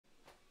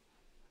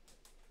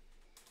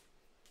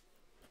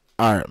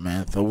All right,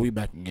 man. So we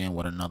back again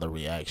with another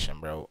reaction,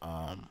 bro.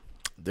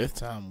 This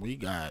time we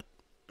got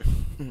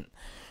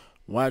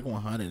WACK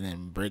 100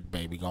 and BRICC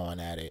Baby going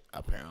at it.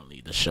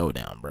 Apparently, the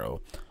showdown, bro.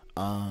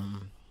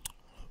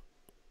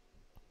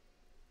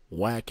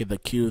 WACK is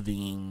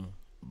accusing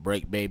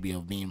BRICC Baby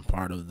of being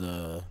part of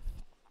the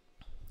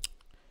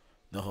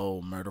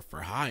whole murder for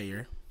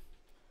hire.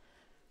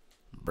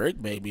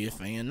 BRICC Baby is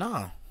saying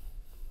nah.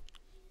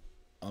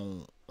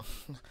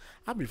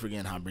 I be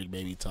forgetting how BRICC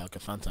Baby talk,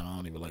 cause sometimes I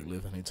don't even like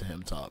listening to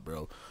him talk,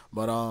 bro.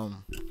 But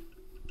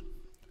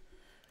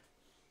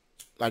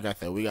like I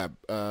said, we got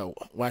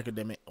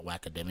Wackademic.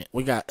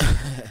 We got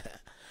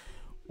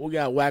we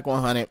got WACK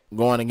 100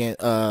 going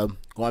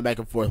back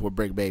and forth with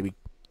BRICC Baby,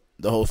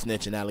 the whole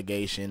snitching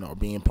allegation or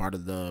being part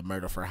of the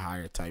murder for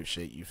hire type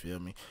shit. You feel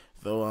me?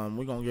 So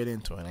we're gonna get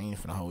into it. I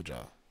ain't finna hold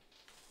y'all.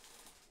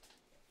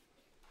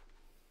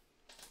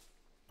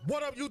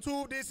 What up,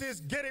 YouTube? This is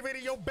Getty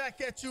Radio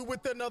back at you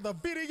with another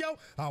video.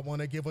 I want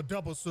to give a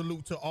double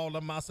salute to all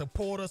of my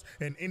supporters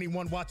and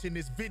anyone watching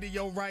this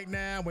video right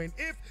now. And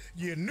if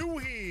you're new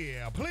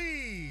here,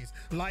 please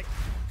like,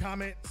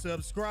 comment,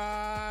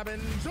 subscribe,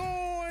 and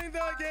join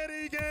the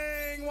Getty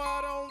Gang.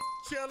 Why don't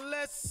you?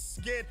 Let's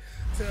get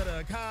to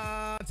the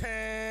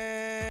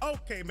content.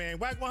 Okay, man.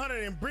 WACK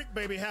 100 and BRICC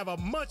Baby have a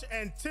much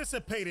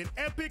anticipated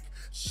epic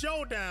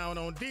showdown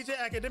on DJ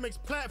Academic's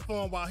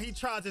platform while he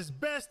tries his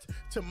best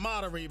to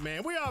moderate,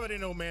 man. We already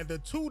know, man, the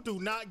two do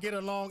not get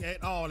along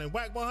at all. And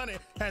WACK 100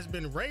 has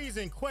been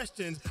raising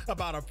questions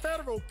about a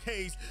federal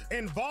case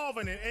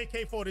involving an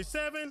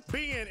AK-47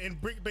 being in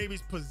BRICC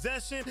Baby's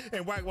possession.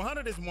 And WACK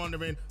 100 is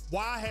wondering,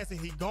 why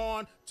hasn't he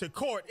gone to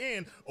court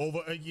in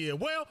over a year?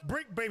 Well,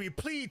 BRICC Baby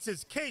pleads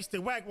his case to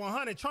WACK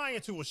 100,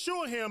 trying to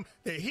assure him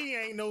that he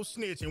ain't no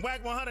snitch. And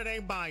WACK 100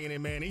 ain't buying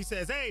it, man. He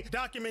says, hey,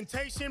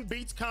 documentation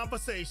beats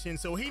conversation,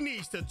 so he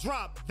needs to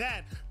drop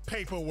that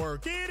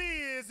paperwork. It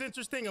is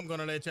interesting. I'm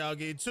gonna let y'all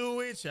get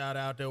to it. Shout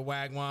out to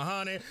WACK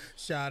 100.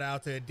 Shout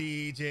out to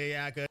DJ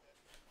Academic.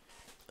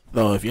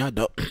 So if y'all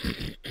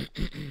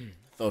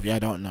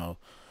don't know,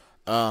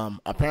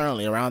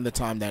 apparently around the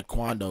time that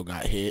Quando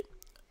got hit,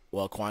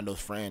 well,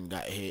 Quando's friend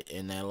got hit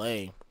in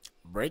LA,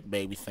 BRICC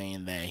Baby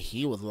saying that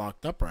he was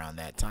locked up around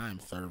that time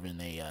serving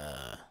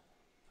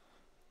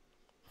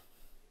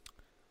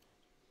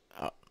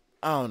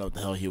I don't know what the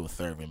hell he was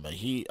serving, but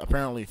he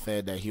apparently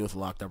said that he was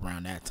locked up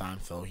around that time,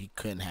 so he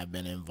couldn't have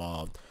been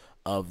involved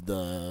of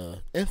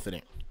the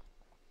incident.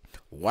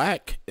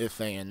 WACK is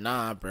saying,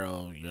 nah,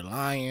 bro, you're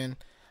lying.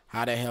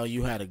 How the hell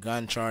you had a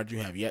gun charge? You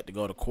have yet to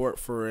go to court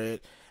for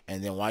it.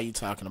 And then why you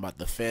talking about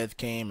the feds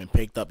came and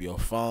picked up your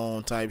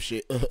phone type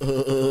shit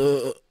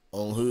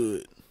on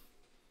hood?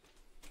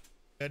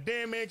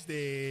 Academics,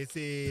 this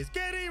is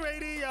Getty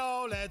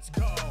Radio. Let's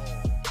go.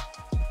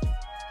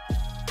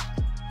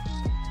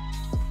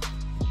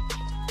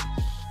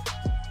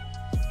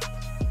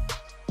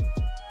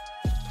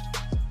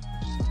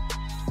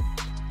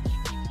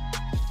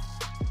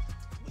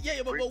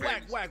 Yeah, but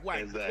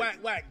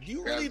WACK. Do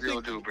you really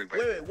think?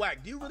 Wait,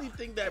 WACK. Do you really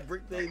think that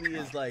BRICC Baby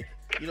is like,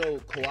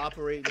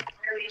 cooperating?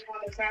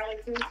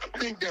 I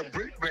think that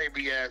BRICC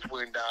Baby ass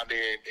went down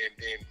there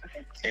and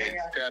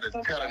instead of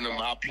telling them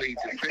I plead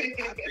the fifth,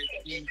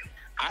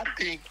 I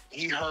think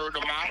he heard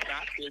them out. And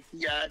I think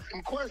he asked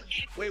some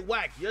questions. Wait,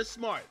 WACK, you're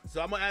smart. So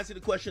I'm gonna ask you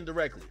the question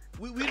directly.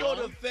 We know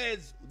the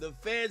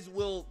feds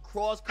will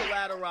cross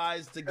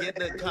collateralize to get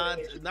the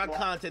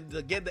content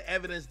to get the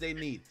evidence they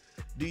need.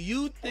 Do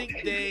you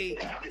think they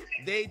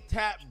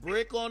tapped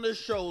BRICC on the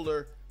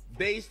shoulder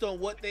based on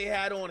what they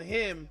had on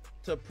him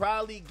to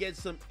probably get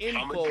some info?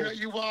 I'm gonna tell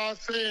you why I'm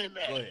saying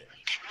that. Go ahead.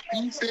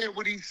 He said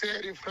what he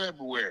said in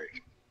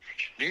February.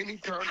 Then he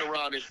turned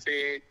around and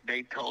said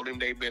they told him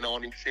they've been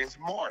on him since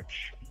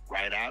March.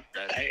 Right out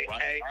that. Hey,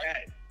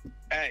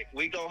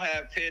 we gonna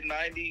have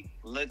 1090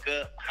 look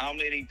up how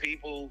many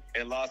people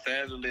in Los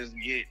Angeles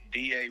get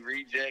DA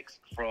rejects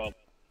from.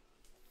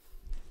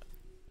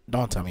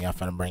 Don't tell me y'all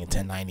finna bring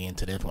 1090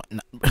 into this one.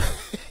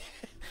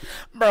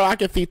 Bro, I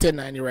can see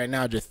 1090 right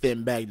now just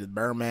sitting back, just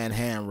Birdman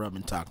hand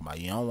rubbing, talking about,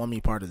 you don't want me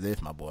part of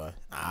this, my boy.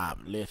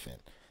 Listen.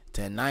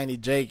 1090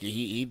 Jake,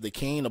 he's the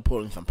king of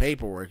pulling some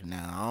paperwork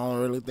now. I don't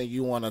really think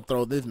you want to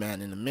throw this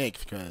man in the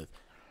mix, because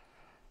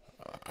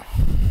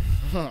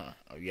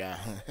yeah.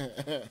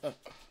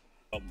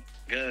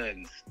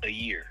 Guns a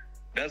year.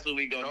 That's what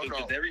we gonna do,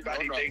 because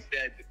everybody thinks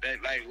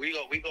that like we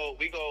go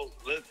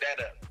look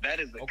that up. That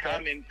is a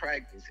common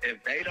practice.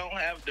 If they don't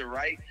have the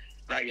right,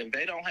 like if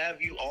they don't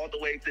have you all the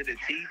way to the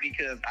T,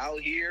 because out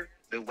here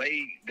the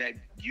way that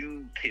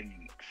you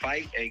can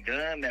fight a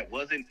gun that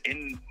wasn't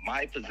in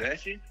my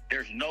possession,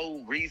 there's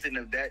no reason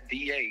of that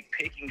DA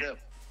picking up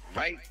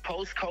right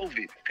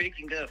post-COVID,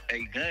 picking up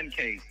a gun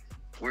case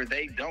where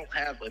they don't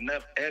have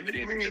enough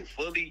evidence to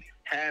fully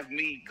have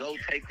me go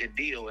take the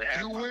deal and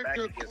have you my went back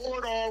to against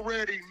court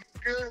already.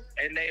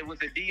 and it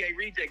was a DA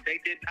reject. They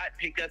did not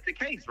pick up the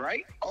case,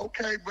 right?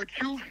 Okay, but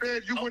you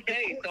said you went to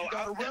Okay, court. so You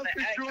got I'm gonna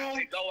arrested, ask you June.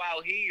 to go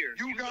out here.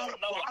 You got.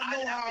 don't know. I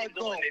know how I've it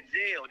been goes. going to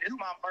jail. This is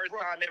my first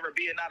time ever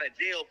being out of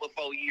jail for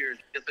 4 years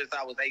since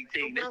I was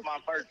 18. This is my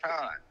first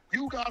time.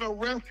 You got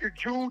arrested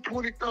June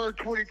 23rd,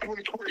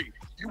 2023.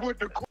 You went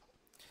to court.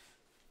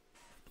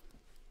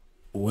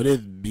 What is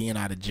being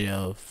out of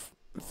jail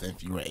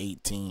since you were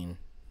 18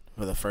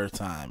 for the first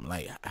time?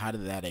 Like, how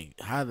did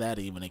that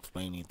even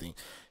explain anything?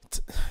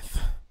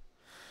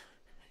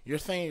 You're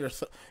saying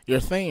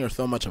you're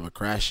so much of a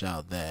crash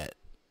out that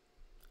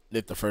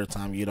if the first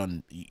time you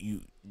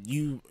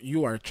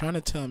are trying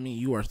to tell me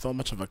you are so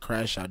much of a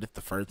crash out if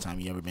the first time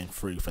you ever been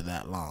free for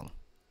that long.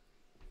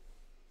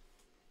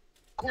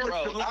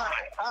 Bro,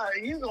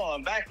 you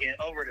going back and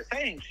over the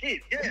same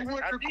shit. Yes, You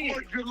went I to did.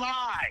 court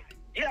July.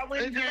 Yeah, I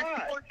went to In that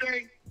July. court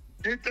date,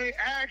 did they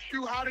ask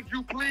you how did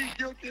you plead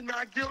guilty,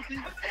 not guilty?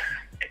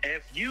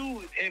 If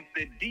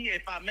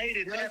I made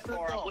it Yes that or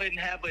far, no? I wouldn't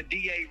have a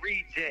DA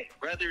reject.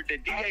 Rather, the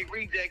DA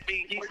reject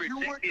means he When you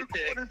went rejected to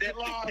to court in accept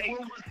July, the case. what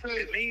was said?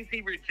 It means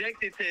he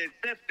rejected to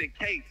accept the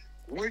case.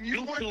 When you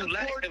Due went to to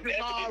lack court of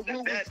July, evidence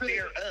what was that said?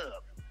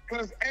 thereof.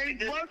 Because 8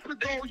 Just- months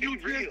ago, let's you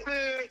be real. just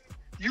said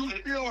you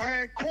still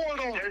had court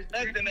on There's it.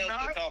 nothing Did you else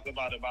to not? talk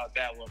about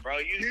that one, bro.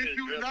 You Did just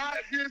you really not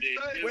have to just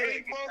say just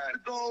 8 months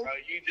ago bro,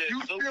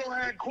 you still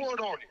had court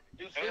on it?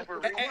 You super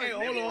Hey,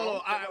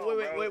 hold on.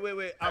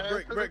 Wait.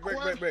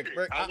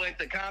 Brick. I went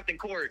to Compton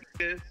Court.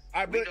 Brick.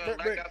 Like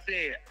I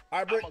said,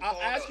 Brick, I'ma I'll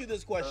call ask up. you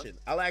this question.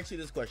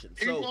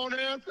 He won't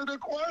answer the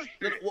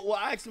question. Well,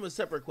 I asked him a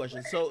separate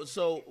question.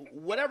 So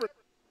whatever.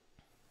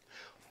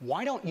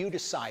 Why don't you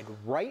decide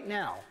right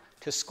now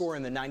to score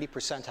in the 90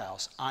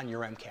 percentiles on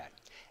your MCAT?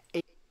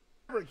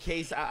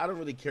 Case, I don't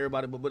really care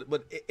about it,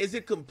 but is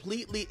it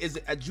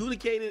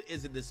adjudicated?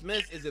 Is it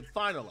dismissed? Is it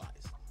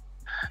finalized?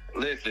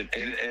 Listen,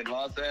 in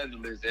Los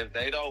Angeles, if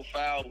they don't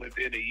file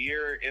within a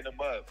year and a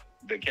month,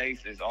 the case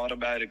is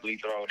automatically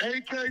thrown.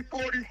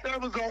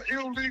 AK-47s are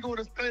illegal in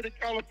the state of You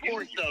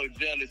California. so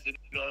jealous of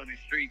go on the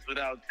streets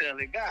without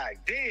telling. God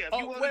damn,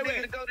 you want a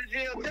nigga to go to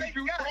jail? What Take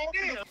you God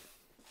talking damn.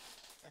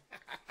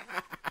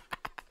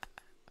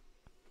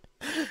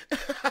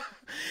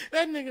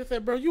 That nigga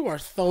said, bro, you are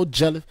so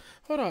jealous.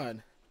 Hold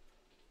on.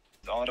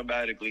 It's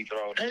automatically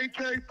thrown.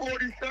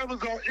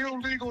 AK-47s are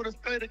illegal in the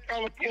state of You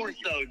California.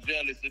 so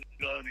jealous of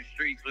go on the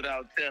streets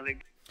without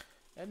telling.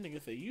 That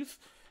nigga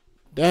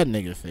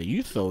said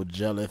you so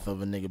jealous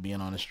of a nigga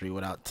being on the street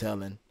without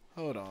telling.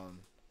 Hold on.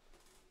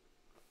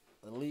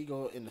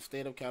 Illegal in the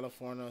state of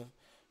California.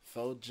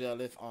 So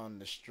jealous on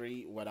the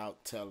street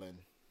without telling.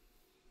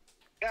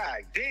 God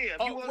damn,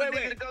 Oh, you want wait, a nigga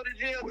wait. to go to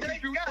jail? What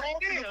Take you God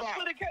talking damn, about?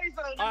 put a case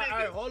on the All nigga.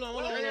 right, hold on.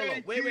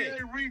 Wait.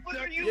 What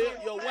are you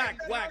Yo,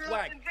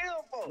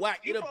 Wack.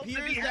 It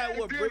appears that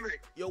what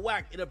Brick,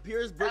 it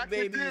appears Brick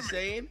Baby is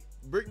saying.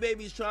 Brick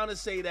Baby's trying to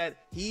say that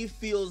he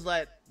feels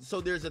like,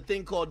 so there's a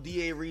thing called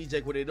DA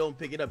reject where they don't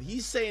pick it up.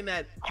 He's saying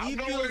that he I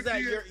know feels it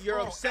that is. you're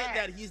Bro, upset act.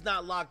 that he's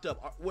not locked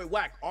up. Wait,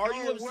 Wack, are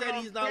you upset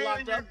he's not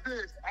locked up?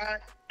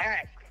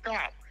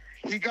 Stop.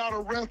 He got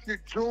arrested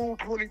June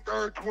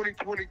 23rd,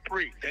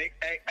 2023. Hey.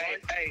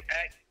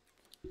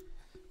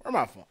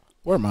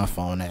 Where my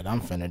phone at?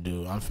 I'm finna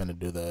do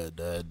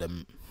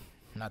the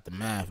not the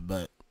math,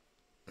 but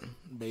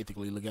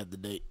basically look at the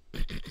date.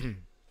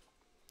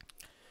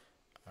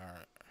 All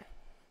right.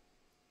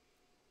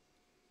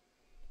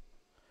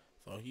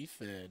 So he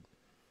said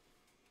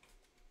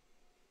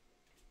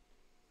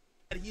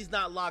He's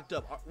not locked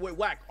up. Wait,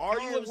 Wack, are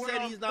you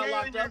upset he's not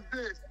locked up?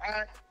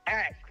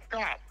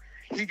 Stop.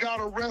 He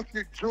got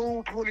arrested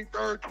June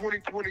 23rd,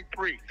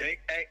 2023. They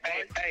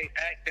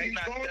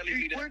not telling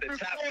me that the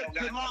chop don't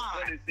got no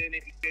bullets in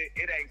it.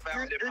 It ain't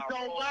found in my It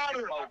don't room.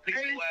 matter.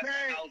 People at the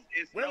house.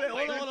 It's Wait, no hold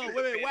way on. this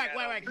Wait, shit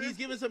Wack. been He's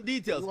giving some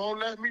details. You won't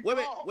let me Wait,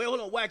 talk. hold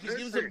on, Wack. He's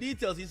giving some Listen.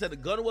 details. He said the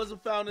gun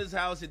wasn't found in his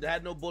house. It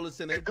had no bullets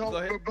in it. It don't, Go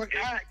ahead. but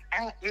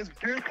act is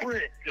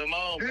different. Come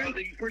on, brother.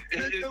 This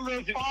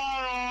particular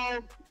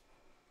firearm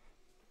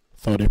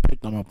so. They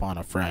picked him up on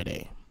a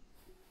Friday.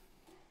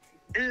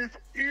 is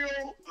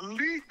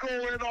illegal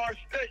in our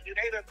state. It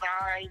ain't a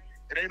 9.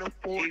 It ain't a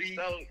 40.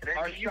 So, it ain't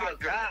are a you a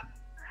shotgun. cop?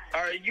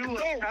 Are you No,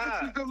 a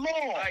cop? this is the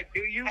law. Like, do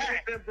you want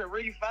them to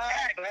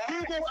refile?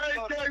 Google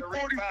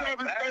AK-47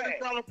 state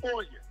of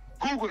California.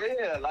 Google it.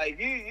 Yeah, like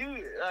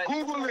you like,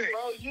 Google it.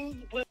 bro. You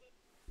put.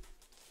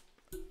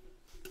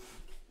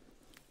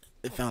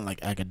 It sound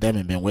like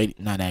academic been waiting.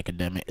 Not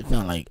academic. It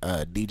sound like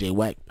DJ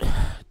Wack.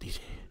 DJ.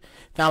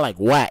 Sound like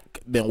Wack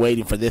been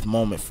waiting for this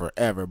moment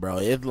forever, bro.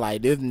 It's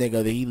like this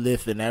nigga that he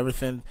listened ever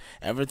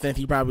since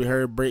he probably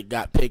heard Brick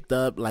got picked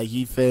up, like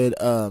he said,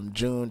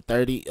 June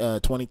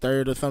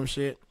 23rd or some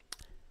shit.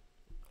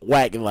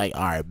 Wack is like,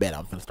 all right, bet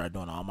I'm finna start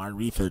doing all my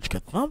research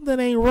because something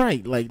ain't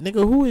right. Like,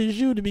 nigga, who is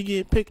you to be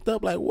getting picked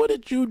up? Like, what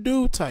did you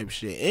do? Type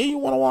shit. And you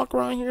want to walk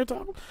around here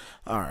talking?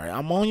 All right,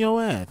 I'm on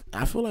your ass.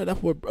 I feel like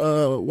that's what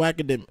Wack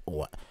did.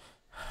 What,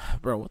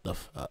 bro? What the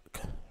fuck?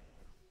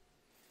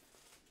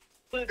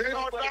 They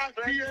are not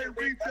DA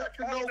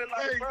rejecting no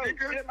case,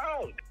 nigga.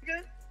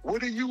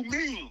 What do you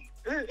mean?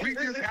 We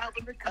just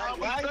having the Why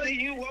do conversation.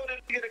 you want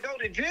a nigga to go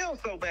to jail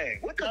so bad?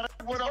 What the That's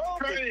what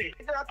I'm saying.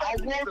 I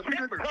want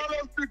you to tell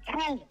us the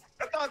truth.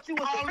 I thought you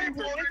was a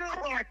member, Hollywood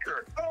nigga.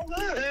 cracker. Oh,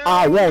 good.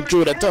 I want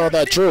you to tell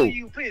the truth.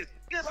 You pissed.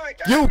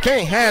 You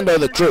can't handle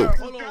the truth.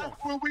 Hold on. That's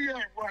where we at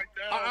right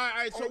now. All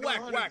right. So,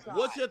 Wack,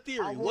 what's your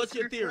theory? What's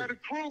your theory?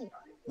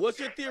 What's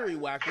your theory,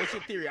 Wack? What's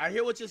your theory? I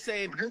hear what you're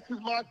saying. This is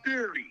my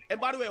theory. And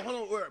by the way,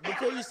 hold on.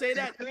 Before you say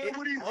that,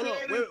 hold on.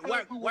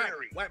 Wack.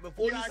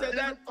 Before you say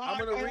that, I'm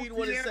gonna read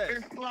what it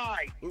says.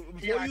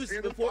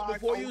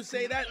 Before you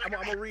say that, I'm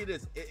gonna read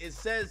this. It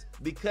says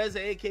because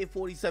the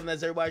AK-47,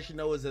 as everybody should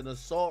know, is an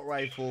assault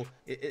rifle.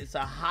 It's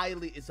a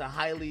highly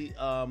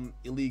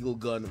illegal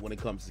gun when it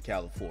comes to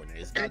California.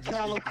 It's not In just,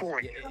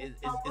 California. It's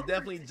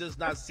definitely just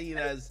not seen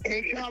as.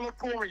 In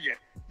California,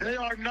 they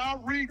are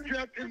not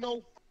rejecting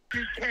no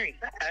fucking case.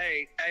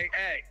 Hey.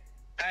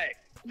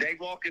 They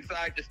walk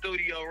inside the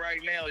studio right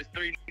now. There's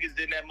 3 niggas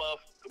in that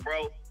motherfucker,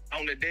 bro.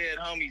 On the dead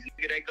homies,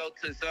 nigga, they go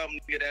to some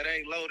nigga that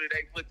ain't loaded,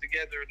 they put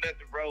together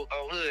nothing, bro,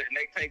 on hood, and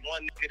they take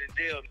one nigga to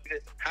jail, nigga.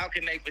 How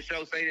can they for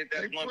sure say that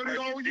that's They one put it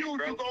person, on you.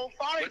 bro? You gonna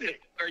fight What the it.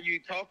 fuck are you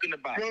talking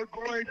about? You're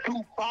going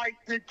to fight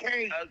the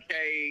case.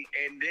 Okay,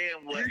 and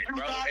then what, You do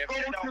bro? not If go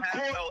they to don't have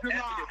court no to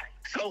evidence. lie.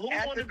 So who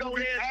want to go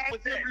there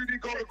with that? You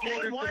go to court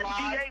Name and one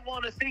lie. DA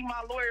want to see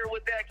my lawyer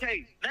with that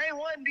case. Name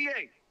one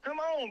DA. Come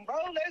on, bro.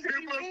 Let's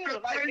Give be us real. the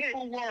Like it.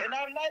 paperwork. And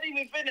I'm not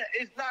even finna.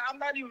 I'm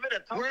not even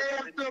finna talk Where's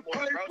about it the anymore,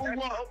 bro. That's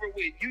paperwork? over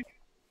with. You.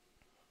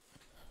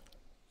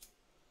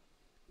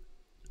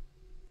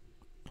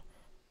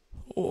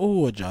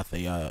 Who would y'all say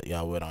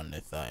y'all with on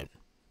this side?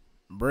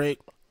 BRICC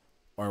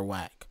or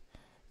WACK?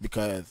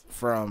 Because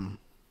from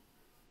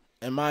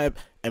in my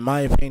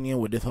opinion,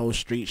 with this whole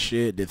street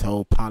shit, this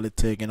whole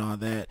politic and all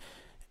that,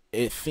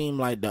 it seemed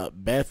like the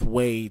best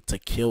way to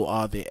kill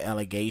all the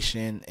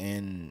allegation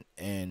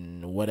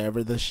and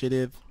whatever the shit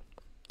is,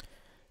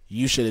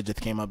 you should have just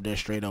came up there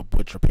straight up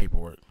with your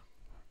paperwork.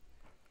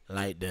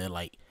 Like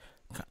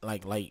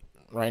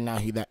right now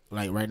he's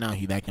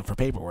acting for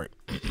paperwork.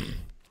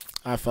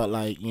 I felt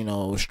like,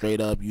 straight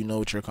up,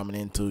 what you're coming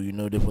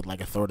into, this was like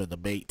a sort of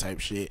debate type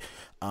shit.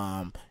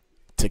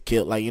 To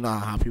kill, like,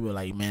 how people are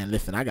like, man,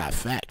 listen, I got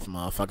facts,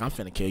 motherfucker. I'm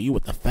finna kill you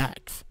with the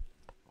facts.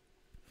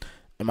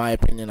 In my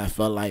opinion, I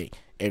felt like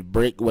if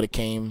BRICC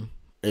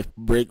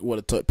would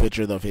have took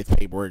pictures of his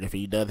paperwork, if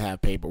he does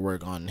have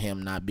paperwork on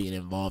him not being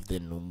involved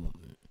in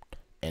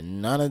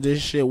none of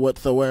this shit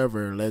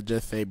whatsoever, let's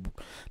just say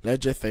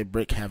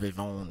BRICC have his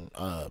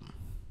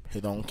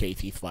own case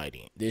he's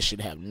fighting. This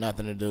should have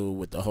nothing to do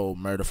with the whole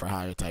murder for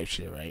hire type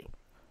shit, right?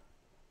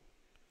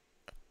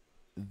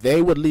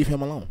 They would leave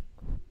him alone.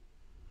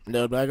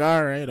 They'll be like,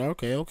 all right,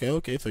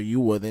 okay. So you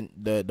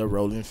wasn't the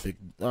rolling six.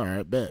 All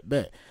right,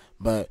 bet.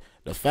 But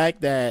the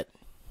fact that,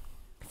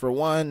 for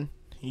one,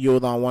 you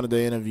was on one of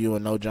the interview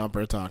and No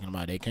Jumper talking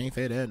about they can't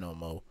say that no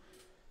more.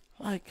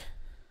 Like,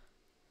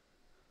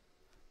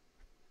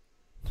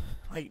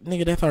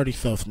 nigga, that's already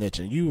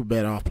self-snitching. You were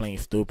better off playing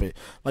stupid.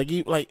 Oh,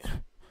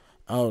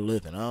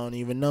 listen, I don't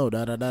even know.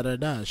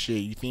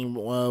 Shit, you seen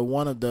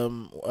one of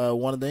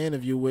the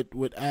interview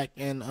with Ack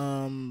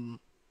and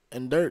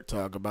Dirt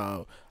talk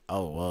about.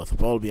 Oh, well,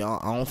 supposedly I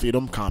don't see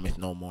them comments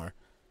no more.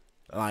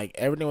 Like,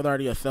 everything was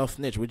already a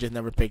self-snitch. We just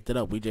never picked it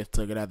up. We just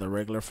took it as a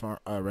regular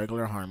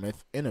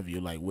harmless interview.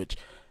 Like, which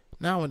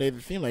nowadays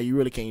it seems like you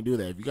really can't do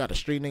that. If you got a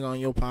street nigga on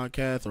your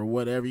podcast or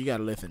whatever, you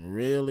gotta listen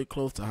really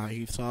close to how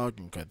he's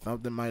talking, because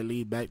something might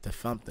lead back to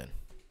something.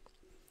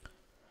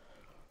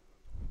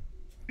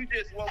 You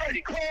just want to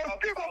give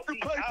up the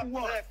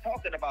paperwork.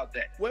 Talking about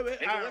that. Wait,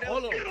 all right,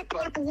 hold on. Give up the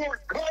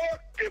paperwork, Carl.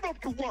 Give up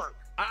the work.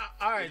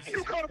 All right.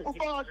 You gotta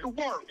provide the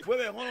work.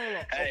 Wait, hold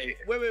on. Hey,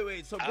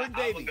 wait. So, BRICC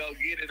Baby. I'm gonna go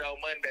get it on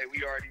Monday.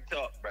 We already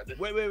talked, brother.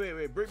 Wait.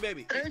 BRICC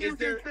Baby. Is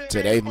there?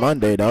 Today's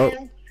Monday,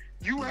 though.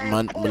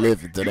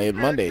 Today's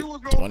Monday,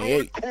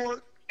 28.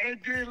 And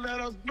then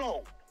let us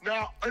know.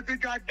 Now, if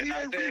it got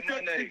DA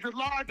rejected in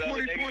July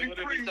 2023, what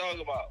are we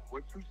talking about?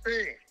 what you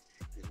said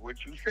is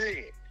what you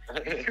said.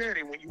 You said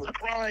it when you was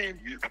crying.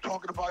 You was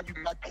talking about you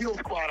got kill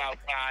squad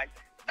outside.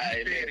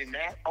 You said in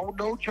that on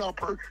No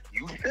Jumper.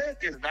 You said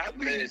this, not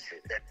me.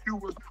 That you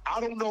was.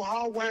 I don't know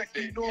how WACK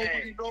you know it,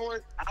 but you know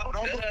it. I'm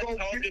done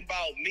talking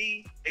about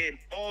me and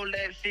all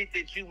that shit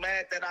that you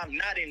mad that I'm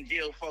not in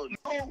jail for.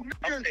 No,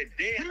 nigga,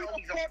 you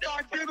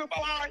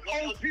identified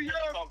OTF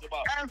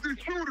as the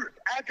shooters,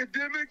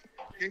 academics.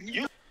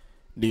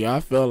 Do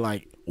y'all feel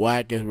like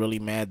WACK is really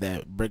mad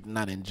that BRICC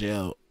not in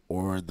jail,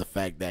 or the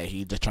fact that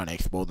he just trying to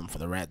expose him for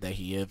the rat that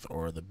he is,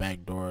 or the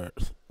backdoor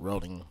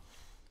rolling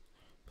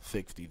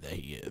 60 that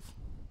he is?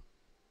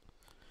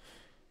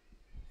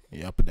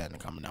 Yeah, put that in the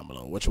comment down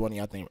below. Which one of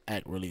y'all think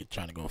Ack really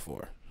trying to go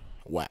for?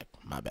 WACK,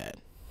 my bad.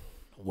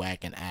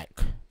 WACK and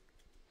Ack.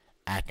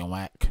 Ack and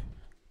WACK.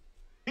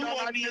 You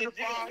want to be in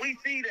jail? We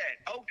see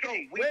that.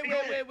 Okay. Wait.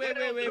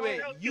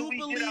 You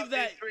believe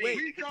that? Wait.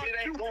 We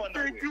got you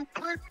think you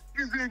put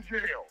is in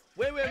jail.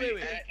 Wait.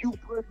 You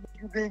put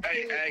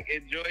Hey,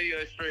 enjoy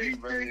your stream,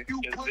 brother.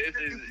 You put This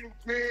is in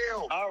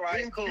jail. all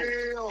right, In cool.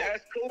 jail.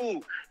 That's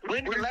cool.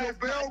 When the Where's last your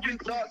bail time you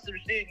receipt? saw some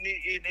shit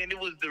and it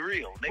was the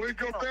real? Nigga, Where's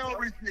your come on, bail bro.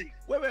 receipt?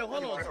 Wait,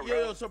 hold on.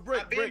 Yo, so I've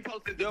Brick, been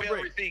posted the yo, bail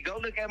Brick. receipt. Go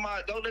look at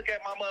my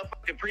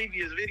motherfucking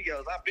previous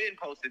videos. I've been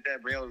posted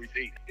that bail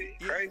receipt.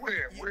 Crazy.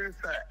 Where's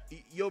that?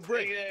 Yo,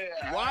 Brick,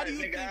 Yeah, why do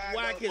you think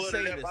WACK is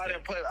saying this?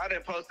 I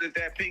done posted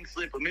that pink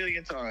slip a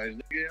million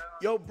times. Yeah.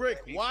 Yo, Brick,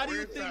 why do you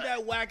Where's think that?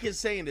 that WACK is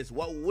saying this?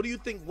 What do you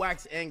think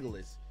WACK's angle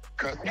is?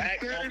 Because he WACK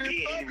said won't it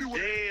be in everywhere.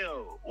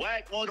 jail.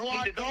 WACK wants No, me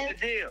I to go to don't.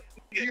 jail.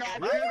 He If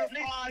I'm a identified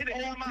snitch,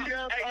 it'll come out.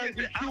 OTF Hey, as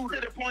the listen, I'm to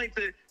shooter. the point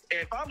to,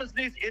 if I'm a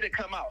snitch, it'll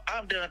come out.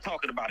 I'm done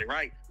talking about it,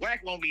 right?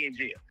 WACK won't be in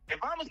jail. If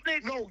I'm a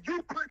snitch, No,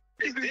 you put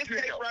this in case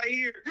jail. right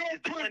here You is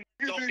the put one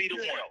niggas gonna be in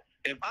the jail. one.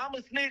 If I'm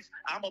a snitch,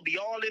 I'm gonna be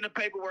all in the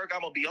paperwork. I'm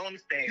gonna be on the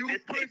stand. You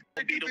This put case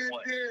gonna be niggas the in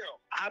one. jail.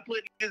 I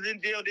put niggas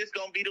in jail. This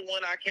gonna be the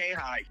one I can't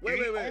hide. Wait,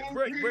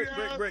 Brick.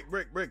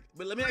 OTF.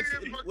 But let me ask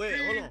you. Wait,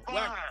 hold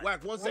on.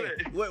 WACK, 1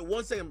 second. Wait,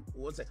 1 second.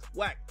 1 second.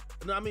 WACK.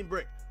 No, I mean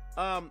Brick.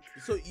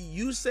 So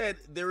you said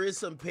there is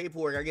some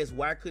paperwork. I guess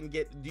WACK couldn't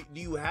get. Do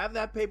you have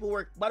that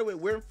paperwork? By the way,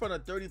 we're in front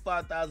of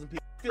 35,000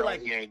 people. I feel No,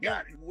 like he ain't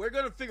got it. we're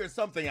gonna figure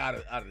something out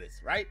of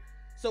this, right?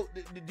 So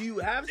do you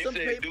have You some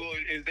said, paper?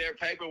 is there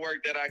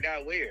paperwork that I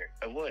got where?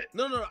 Of what?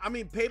 No. I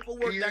mean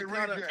paperwork that DA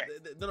kind of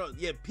reject.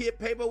 yeah,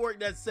 paperwork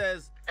that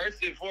says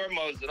First and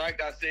foremost, like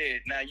I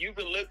said, now you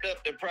can look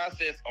up the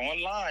process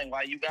online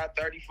while you got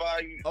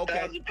 35,000 Okay, all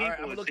right, people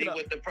I'm and looking see up.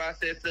 what the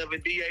process of a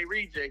DA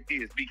reject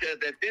is. Because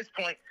at this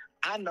point,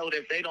 I know that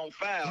if they don't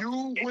file, You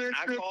and went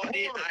I to called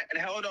in. court.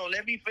 Hold on,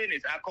 let me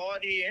finish. I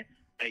called in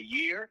a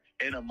year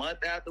and a month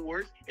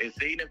afterwards and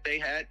seen if they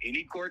had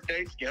any court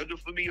dates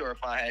scheduled for me or if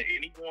I had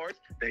any warrants.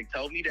 They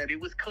told me that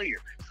it was clear.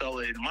 So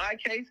in my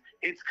case,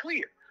 it's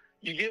clear.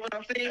 You get what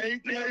I'm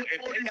saying? Now,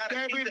 if they got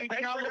a piece of AK-47 in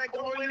paper that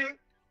go with it,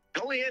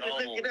 go ahead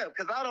and look it up,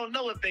 because I don't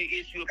know if they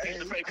issue a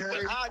piece of paper,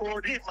 but I go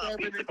get my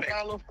piece AK-47 in of paper.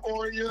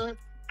 California.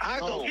 I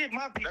go No. get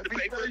my piece Let of me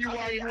paper. tell you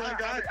why you ain't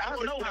got it. I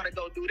know how to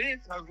go do this.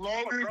 As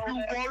long as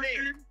you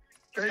working,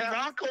 they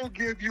not gonna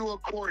give you a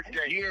court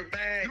date. You're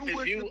mad You because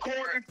went to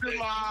court in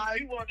July.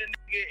 You want a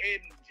nigga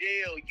in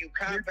jail. You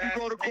Did you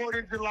go to court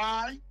in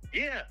July?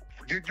 Yeah.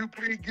 Did you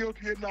plead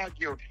guilty or not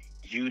guilty?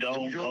 You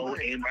don't You're go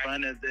right. in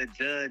front of the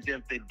judge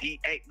of the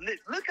DA.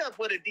 Look up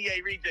what a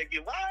DA reject is.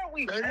 Why are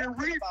we They didn't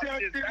talking about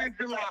reject this it in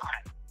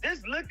July.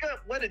 Just look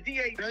up what a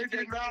DA They reject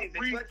did not is.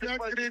 and what the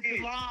fuck reject it in is.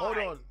 July. hold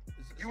on.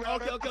 You had a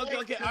Okay. court All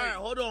right, date.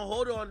 hold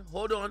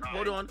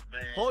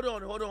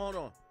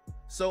on.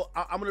 So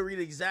I'm going to read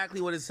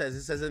exactly what it says.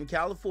 It says in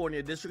California,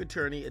 a district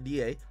attorney, a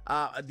DA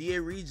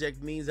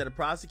reject means that a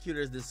prosecutor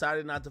has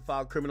decided not to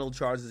file criminal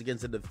charges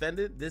against a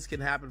defendant. This can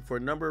happen for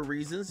a number of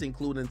reasons,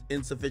 including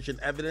insufficient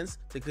evidence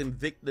to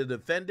convict the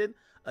defendant.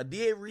 A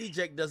DA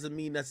reject doesn't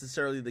mean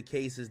necessarily the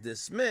case is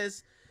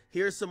dismissed.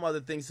 Here's some other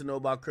things to know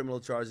about criminal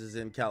charges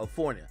in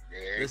California.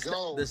 There you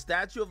go. The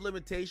statute of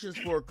limitations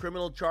for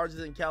criminal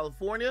charges in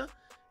California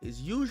is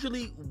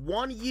usually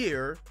 1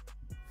 year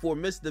for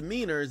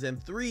misdemeanors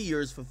and 3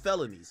 years for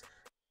felonies.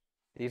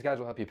 These guys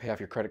will help you pay off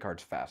your credit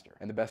cards faster.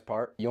 And the best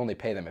part, you only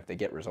pay them if they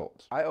get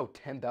results. I owe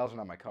 $10,000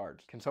 on my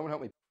cards. Can someone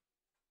help me?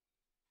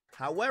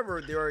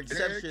 However, there are There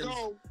you exceptions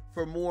go.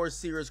 for more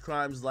serious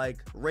crimes like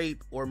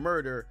rape or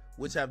murder,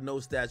 which have no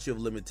statute of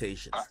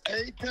limitations.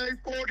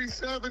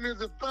 AK-47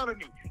 is a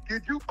felony.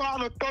 Did you file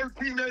a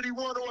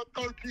 1381 or a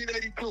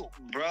 1382?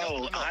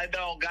 Bro, I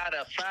don't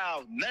gotta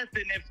file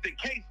nothing if the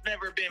case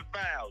never been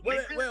filed.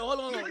 Wait, nigga. hold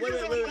on.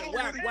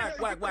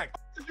 Wait. Whack.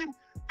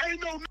 Ain't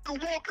no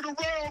nigga walking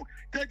around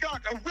that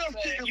got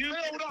arrested and You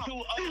bailed out. too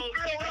old He to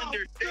bailed out.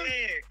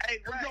 understand. Hey,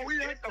 Yo, he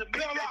had to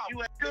bail out.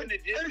 You ain't been to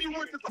jail. And you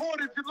went to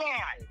court in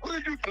July. What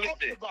are you talking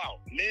Listen, about?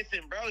 listen,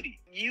 Brody,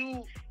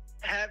 you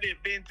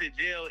haven't been to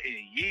jail in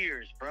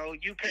years, bro.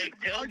 You can't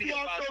tell Are me you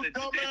out about your the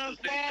judicial dumbass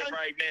system mind?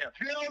 right now.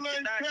 Jail You ain't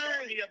cannot tell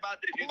changed. me about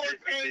the Court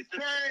judicial ain't system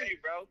changed. today,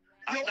 bro. Yo,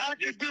 I'm not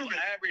just no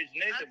academic. average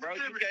nigga, bro. You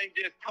Academic. can't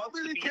just How talk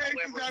to many me cases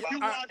however have you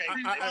about watched case.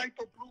 me like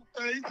the blue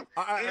face?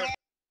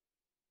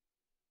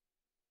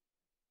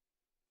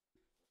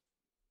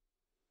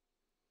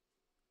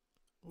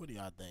 What do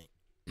y'all think?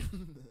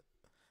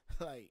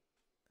 Like,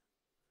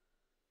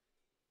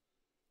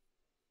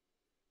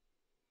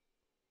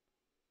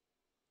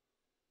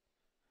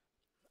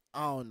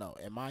 I don't know.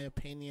 In my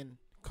opinion,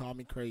 call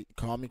me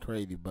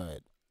crazy,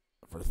 but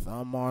for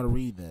some odd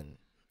reason,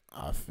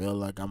 I feel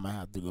like I'm gonna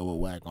have to go with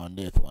WACK on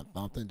this one.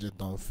 Something just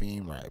don't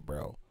seem right,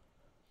 bro.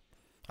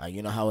 Like,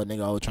 you know how a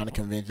nigga always trying to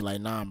convince you, like,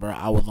 nah, bro,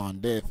 I was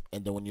on this,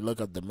 and then when you look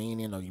up the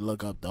meaning or you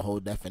look up the whole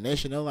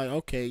definition, they're like,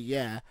 okay,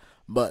 yeah,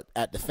 but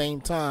at the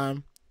same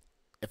time,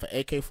 if an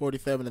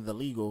AK-47 is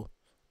illegal,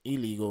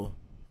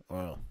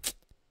 or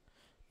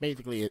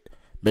basically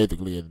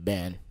it's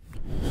banned.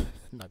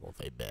 I'm not gonna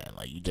say banned.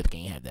 Like, you just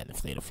can't have that in the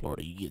state of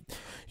Florida. You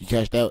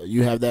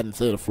have that in the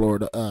state of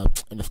Florida.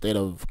 In the state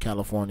of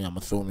California, I'm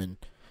assuming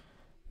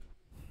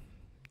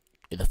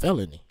it's a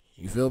felony.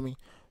 You feel me?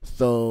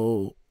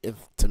 So,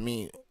 to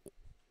me,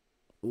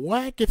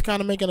 WACK is kind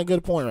of making a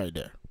good point right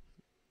there.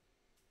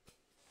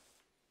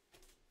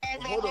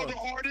 hold on.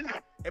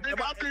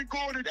 If I've been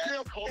going to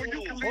jail,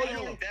 you can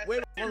leave.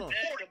 Wait, hold on.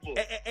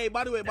 Hey,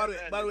 by the way,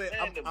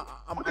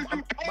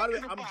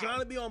 I'm trying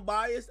to be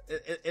unbiased,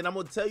 and I'm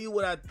gonna tell you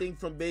what I think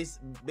from based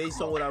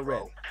on what I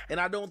read, and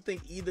I don't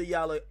think either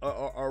y'all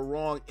are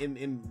wrong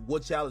in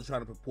what y'all are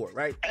trying to purport,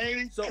 right?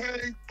 So,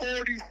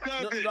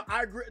 47. no,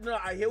 I agree. No,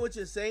 I hear what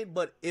you're saying,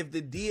 but if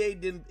the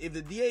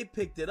DA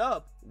picked it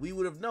up, we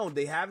would have known.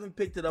 They haven't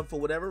picked it up for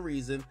whatever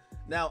reason.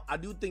 Now, I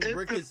do think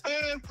BRICC is.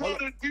 If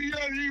the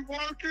DA he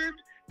working,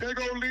 they're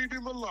gonna leave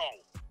him alone.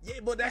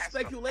 Yeah, but that's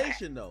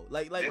speculation, though.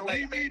 Like,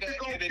 we need to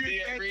go get that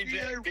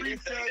DA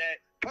reset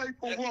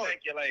paperwork.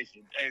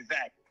 Speculation,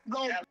 exactly.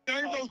 No,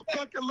 there ain't no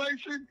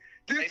speculation.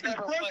 This is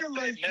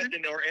regulation.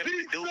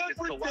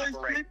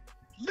 Desegregation.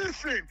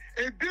 Listen,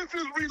 and this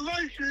is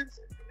relations.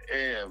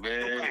 Yeah,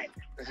 man.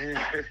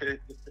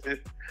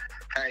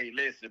 Hey,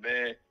 listen,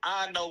 man.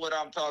 I know what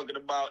I'm talking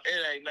about. It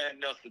ain't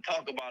nothing else to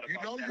talk about.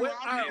 You know, wait,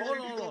 all right, hold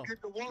on.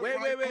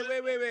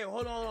 Wait.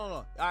 Hold on.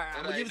 All right,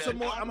 I'm gonna give some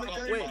more.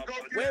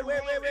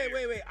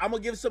 Wait. I'm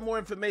gonna give some more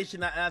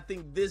information. And I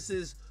think this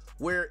is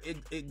where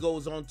it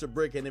goes on to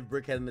BRICC, and if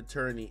BRICC had an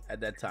attorney at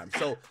that time.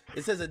 So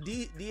it says a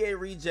DA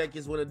reject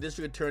is when a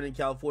district attorney in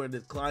California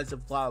declines to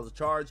file a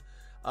charge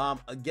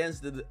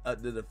against the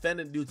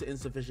defendant due to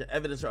insufficient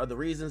evidence or other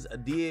reasons. A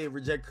DA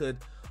reject could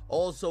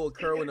also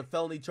occur when a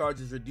felony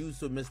charge is reduced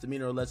to a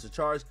misdemeanor or lesser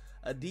charge.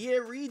 A DA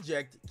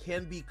reject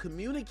can be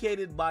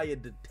communicated by a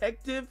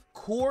detective,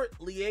 court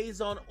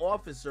liaison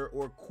officer,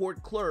 or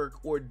court clerk,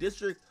 or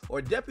district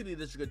or deputy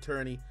district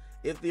attorney.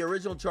 If the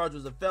original charge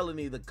was a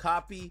felony, the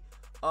copy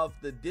of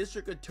the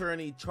district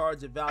attorney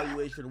charge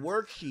evaluation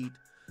worksheet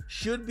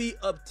should be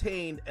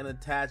obtained and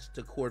attached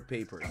to court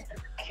papers.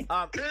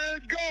 There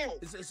it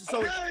goes.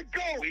 So there it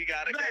goes. We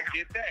gotta go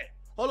get that.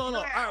 Hold on.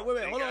 All right,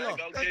 wait. Hold on.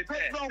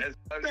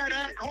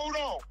 Hold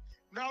on.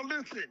 Now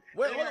listen.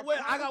 Wait.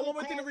 I got one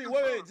more thing to read.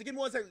 Wait. Just give me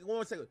 1 second.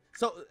 1 second.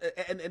 So,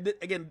 and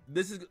again,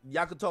 this is,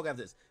 y'all can talk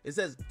after this. It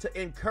says, to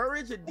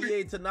encourage a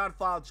DA to not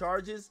file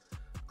charges,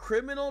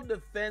 criminal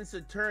defense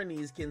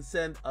attorneys can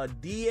send a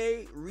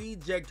DA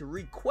reject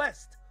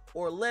request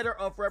or letter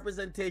of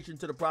representation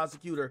to the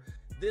prosecutor.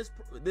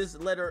 This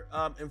letter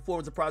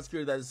informs the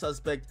prosecutor that the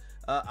suspect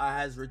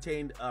has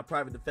retained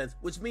private defense,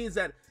 which means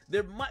that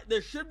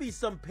there should be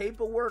some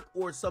paperwork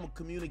or some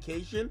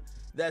communication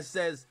that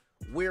says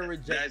we're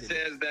rejected. That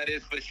says that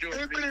it's for sure.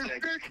 It's been 16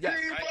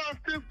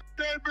 months since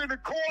they've been to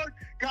court,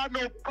 got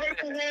no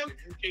paperwork.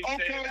 You keep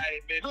saying I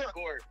ain't been to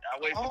court. I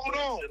wait for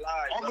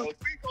July, bro.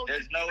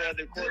 There's no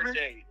other court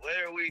date. What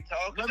are we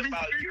talking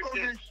about?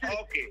 You're just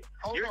talking.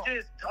 You're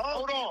just talking.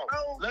 Hold on.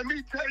 Bro. Let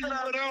me tell you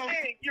what else.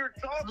 You're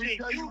talking. Let me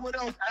tell you what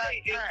else.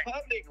 It's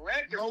public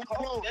record. No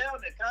Calm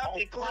down. The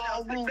Compton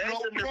courthouse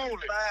is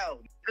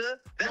filed.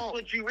 That's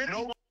what you really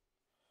want.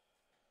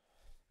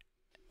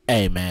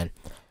 Hey, man.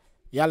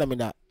 Y'all let me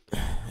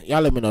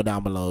know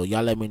down below.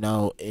 Y'all let me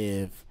know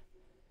if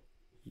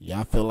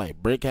y'all feel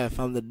like BRICC has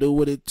something to do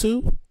with it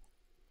too,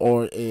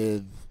 or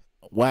is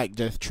WACK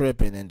just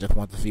tripping and just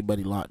want to see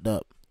Buddy locked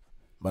up.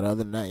 But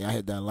other than that, y'all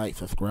hit that like,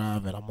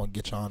 subscribe, and I'm gonna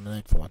get y'all on the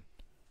next one.